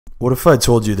What if I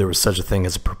told you there was such a thing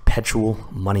as a perpetual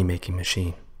money-making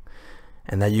machine,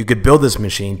 and that you could build this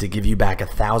machine to give you back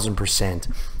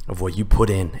 1,000% of what you put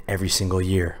in every single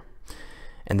year,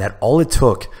 and that all it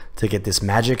took to get this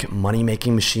magic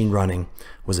money-making machine running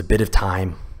was a bit of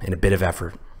time and a bit of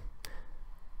effort?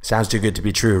 Sounds too good to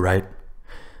be true, right?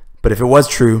 But if it was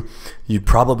true, you'd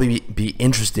probably be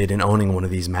interested in owning one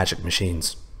of these magic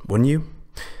machines, wouldn't you?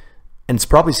 And it's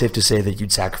probably safe to say that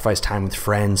you'd sacrifice time with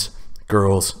friends,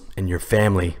 girls, and your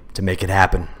family to make it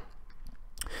happen.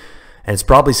 And it's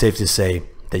probably safe to say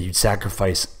that you'd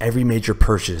sacrifice every major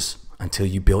purchase until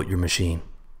you built your machine.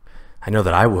 I know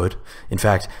that I would. In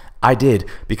fact, I did,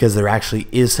 because there actually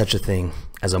is such a thing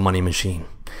as a money machine.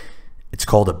 It's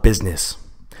called a business.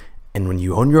 And when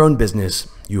you own your own business,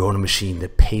 you own a machine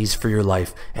that pays for your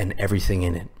life and everything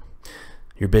in it.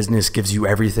 Your business gives you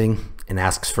everything and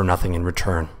asks for nothing in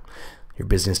return. Your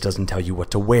business doesn't tell you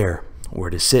what to wear, where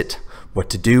to sit, what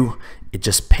to do. It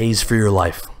just pays for your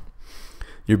life.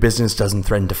 Your business doesn't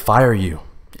threaten to fire you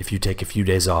if you take a few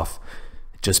days off.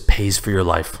 It just pays for your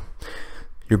life.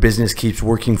 Your business keeps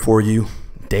working for you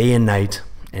day and night,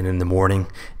 and in the morning,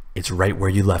 it's right where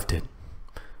you left it.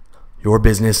 Your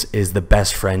business is the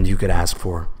best friend you could ask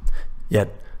for. Yet,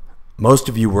 most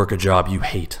of you work a job you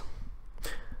hate.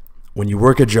 When you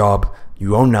work a job,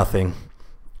 you own nothing,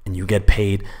 and you get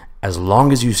paid as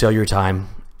long as you sell your time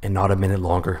and not a minute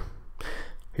longer.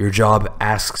 Your job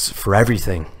asks for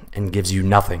everything and gives you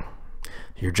nothing.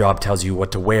 Your job tells you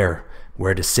what to wear,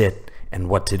 where to sit, and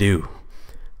what to do.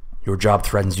 Your job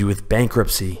threatens you with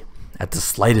bankruptcy at the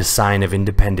slightest sign of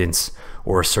independence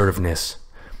or assertiveness.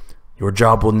 Your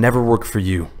job will never work for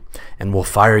you and will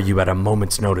fire you at a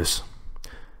moment's notice.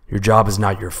 Your job is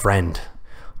not your friend.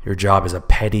 Your job is a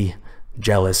petty,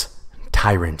 jealous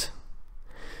tyrant.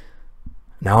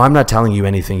 Now, I'm not telling you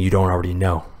anything you don't already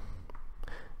know.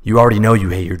 You already know you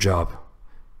hate your job.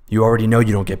 You already know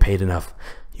you don't get paid enough.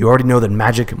 You already know that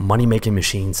magic money-making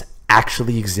machines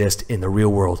actually exist in the real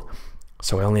world.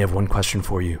 So I only have one question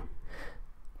for you.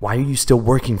 Why are you still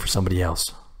working for somebody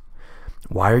else?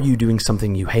 Why are you doing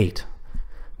something you hate?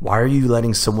 Why are you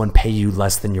letting someone pay you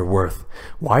less than you're worth?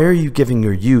 Why are you giving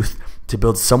your youth to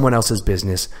build someone else's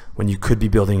business when you could be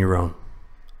building your own?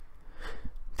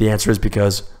 The answer is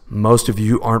because most of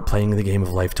you aren't playing the game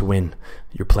of life to win.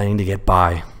 You're playing to get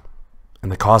by.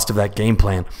 And the cost of that game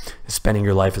plan is spending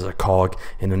your life as a cog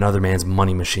in another man's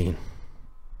money machine.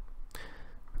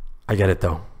 I get it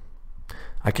though.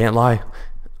 I can't lie.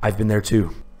 I've been there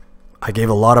too. I gave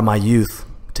a lot of my youth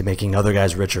to making other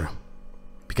guys richer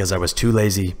because I was too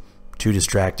lazy, too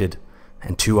distracted,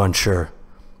 and too unsure.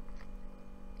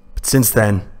 But since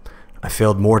then, I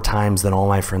failed more times than all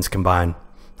my friends combined,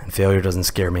 and failure doesn't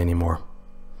scare me anymore.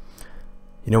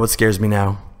 You know what scares me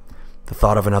now? The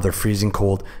thought of another freezing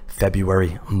cold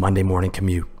February Monday morning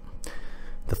commute.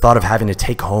 The thought of having to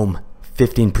take home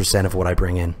 15% of what I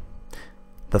bring in.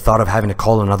 The thought of having to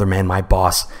call another man my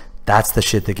boss. That's the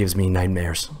shit that gives me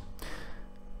nightmares.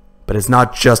 But it's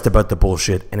not just about the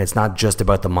bullshit, and it's not just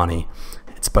about the money.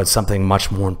 It's about something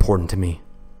much more important to me.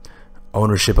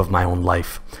 Ownership of my own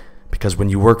life. Because when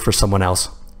you work for someone else,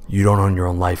 you don't own your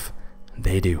own life.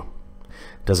 They do.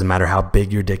 Doesn't matter how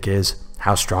big your dick is,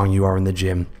 how strong you are in the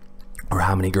gym, or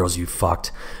how many girls you've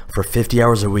fucked. For 50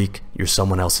 hours a week, you're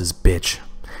someone else's bitch.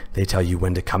 They tell you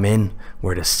when to come in,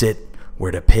 where to sit,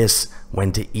 where to piss,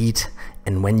 when to eat,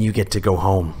 and when you get to go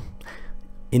home.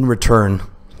 In return,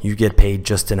 you get paid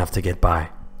just enough to get by.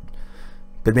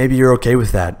 But maybe you're okay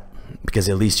with that, because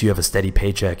at least you have a steady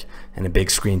paycheck and a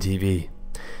big screen TV.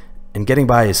 And getting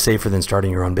by is safer than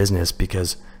starting your own business,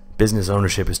 because business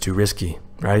ownership is too risky,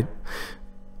 right?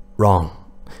 Wrong.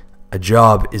 A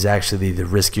job is actually the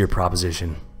riskier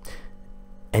proposition.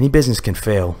 Any business can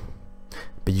fail,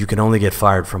 but you can only get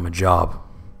fired from a job.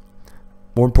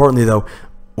 More importantly though,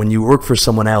 when you work for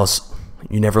someone else,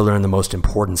 you never learn the most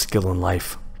important skill in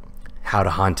life: how to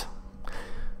hunt.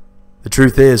 The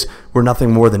truth is, we're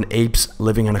nothing more than apes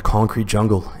living in a concrete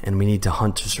jungle, and we need to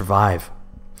hunt to survive.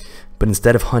 But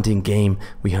instead of hunting game,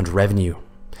 we hunt revenue.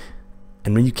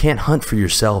 And when you can't hunt for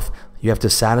yourself, you have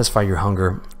to satisfy your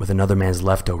hunger with another man's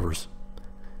leftovers.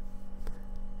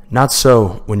 Not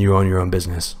so when you own your own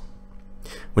business.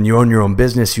 When you own your own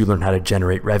business, you learn how to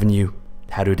generate revenue,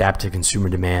 how to adapt to consumer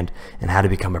demand, and how to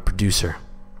become a producer.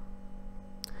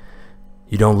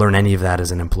 You don't learn any of that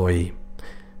as an employee.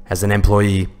 As an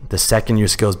employee, the second your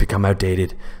skills become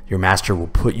outdated, your master will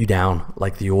put you down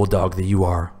like the old dog that you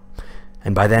are.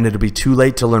 And by then it'll be too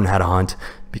late to learn how to hunt,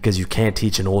 because you can't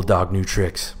teach an old dog new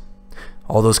tricks.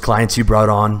 All those clients you brought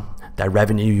on, that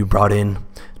revenue you brought in,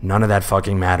 none of that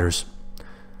fucking matters.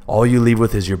 All you leave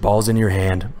with is your balls in your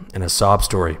hand and a sob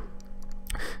story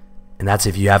And that's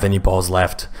if you have any balls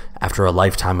left after a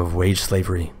lifetime of wage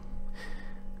slavery.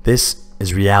 This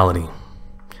is reality.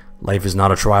 Life is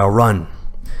not a trial run.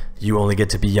 You only get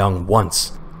to be young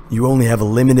once. You only have a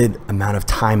limited amount of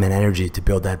time and energy to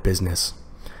build that business.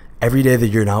 Every day that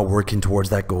you're not working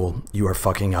towards that goal, you are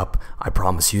fucking up. I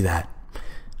promise you that.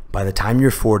 By the time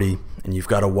you're 40 and you've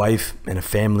got a wife and a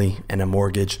family and a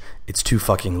mortgage, it's too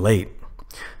fucking late.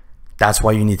 That's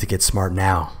why you need to get smart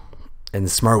now. And the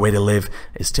smart way to live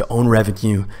is to own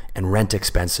revenue and rent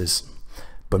expenses.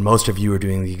 But most of you are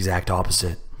doing the exact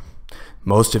opposite.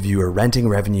 Most of you are renting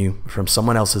revenue from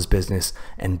someone else's business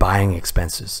and buying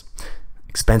expenses.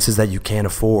 Expenses that you can't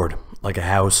afford, like a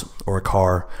house or a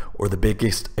car, or the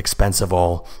biggest expense of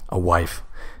all, a wife.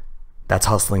 That's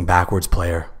hustling backwards,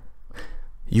 player.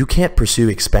 You can't pursue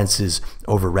expenses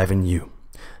over revenue.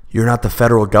 You're not the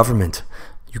federal government.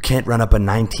 You can't run up a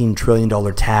 $19 trillion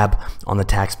tab on the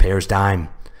taxpayer's dime.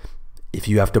 If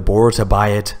you have to borrow to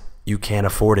buy it, you can't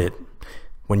afford it.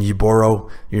 When you borrow,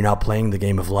 you're not playing the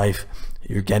game of life,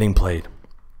 you're getting played.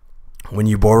 When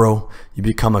you borrow, you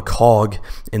become a cog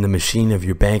in the machine of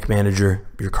your bank manager,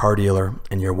 your car dealer,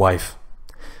 and your wife.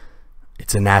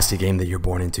 It's a nasty game that you're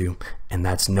born into, and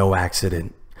that's no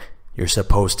accident. You're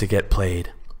supposed to get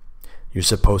played. You're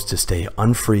supposed to stay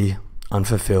unfree,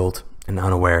 unfulfilled, and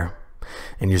unaware.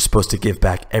 And you're supposed to give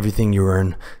back everything you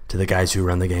earn to the guys who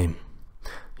run the game.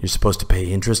 You're supposed to pay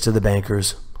interest to the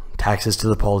bankers, taxes to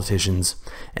the politicians,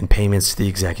 and payments to the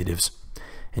executives.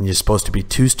 And you're supposed to be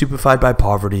too stupefied by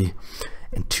poverty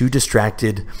and too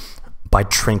distracted by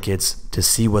trinkets to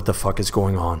see what the fuck is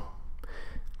going on.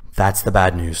 That's the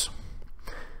bad news.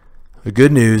 The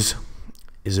good news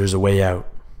is there's a way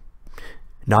out.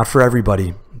 Not for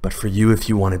everybody, but for you if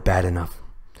you want it bad enough.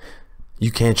 You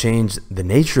can't change the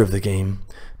nature of the game,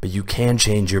 but you can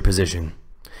change your position.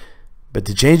 But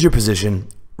to change your position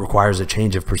requires a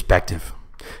change of perspective.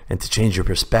 And to change your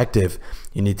perspective,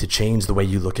 you need to change the way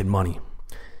you look at money.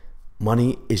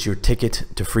 Money is your ticket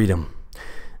to freedom.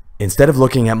 Instead of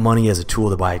looking at money as a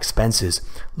tool to buy expenses,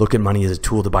 look at money as a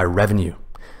tool to buy revenue.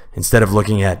 Instead of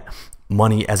looking at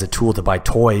money as a tool to buy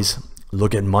toys,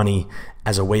 look at money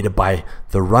as a way to buy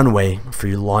the runway for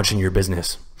you launching your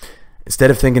business.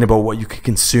 Instead of thinking about what you can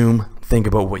consume, think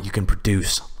about what you can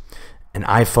produce. An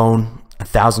iPhone, a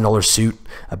 $1,000 suit,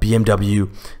 a BMW,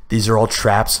 these are all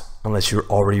traps unless you're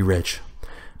already rich.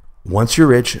 Once you're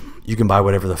rich, you can buy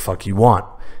whatever the fuck you want.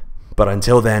 But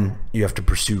until then, you have to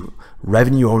pursue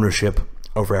revenue ownership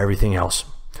over everything else.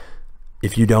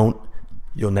 If you don't,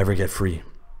 you'll never get free.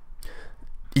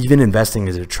 Even investing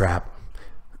is a trap.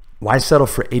 Why settle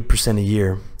for 8% a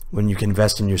year when you can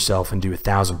invest in yourself and do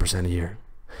 1,000% a year?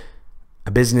 A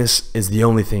business is the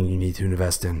only thing you need to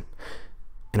invest in.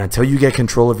 And until you get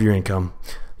control of your income,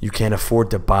 you can't afford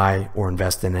to buy or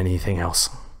invest in anything else.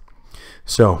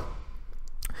 So,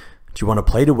 do you want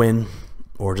to play to win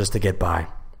or just to get by?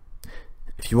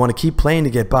 If you want to keep playing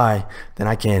to get by, then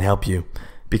I can't help you,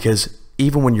 because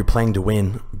even when you're playing to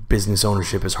win, business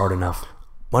ownership is hard enough.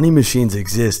 Money machines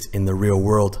exist in the real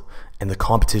world, and the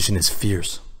competition is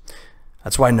fierce.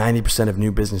 That's why 90% of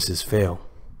new businesses fail.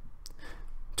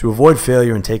 To avoid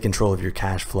failure and take control of your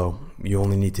cash flow, you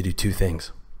only need to do two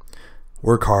things.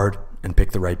 Work hard and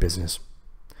pick the right business.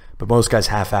 But most guys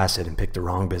half-ass it and pick the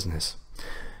wrong business.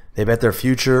 They bet their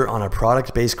future on a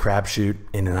product-based crapshoot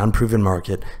in an unproven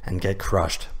market and get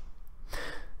crushed.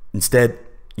 Instead,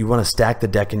 you want to stack the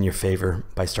deck in your favor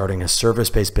by starting a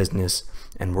service-based business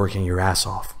and working your ass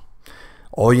off.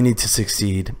 All you need to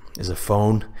succeed is a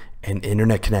phone, an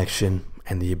internet connection,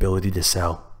 and the ability to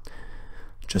sell.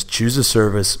 Just choose a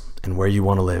service and where you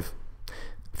want to live.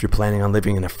 If you're planning on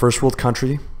living in a first world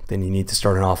country, then you need to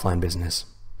start an offline business.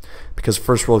 Because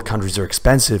first world countries are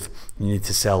expensive, you need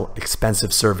to sell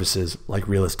expensive services like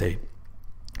real estate.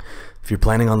 If you're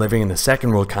planning on living in a second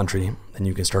world country, then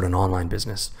you can start an online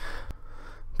business.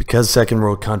 Because second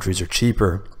world countries are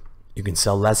cheaper, you can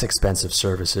sell less expensive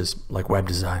services like web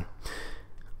design.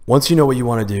 Once you know what you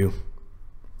want to do,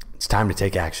 it's time to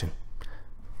take action.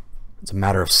 It's a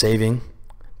matter of saving,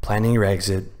 planning your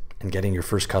exit, and getting your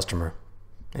first customer.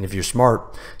 And if you're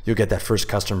smart, you'll get that first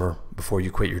customer before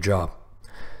you quit your job.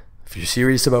 If you're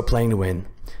serious about playing to win,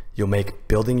 you'll make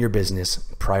building your business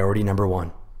priority number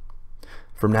one.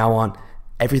 From now on,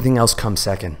 everything else comes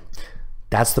second.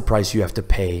 That's the price you have to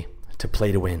pay to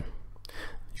play to win.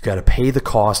 You got to pay the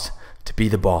cost to be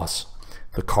the boss.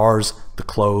 The cars, the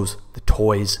clothes, the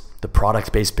toys, the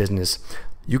product-based business.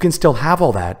 You can still have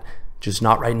all that, just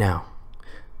not right now.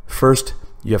 First,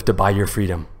 you have to buy your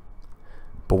freedom.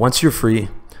 But once you're free,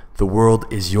 the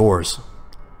world is yours.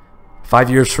 5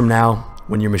 years from now,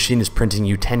 when your machine is printing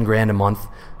you 10 grand a month,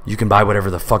 you can buy whatever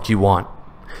the fuck you want,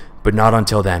 but not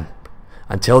until then.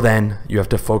 Until then, you have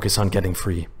to focus on getting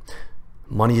free.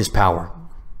 Money is power.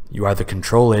 You either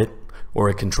control it or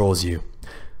it controls you.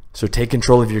 So take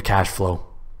control of your cash flow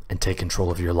and take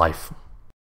control of your life.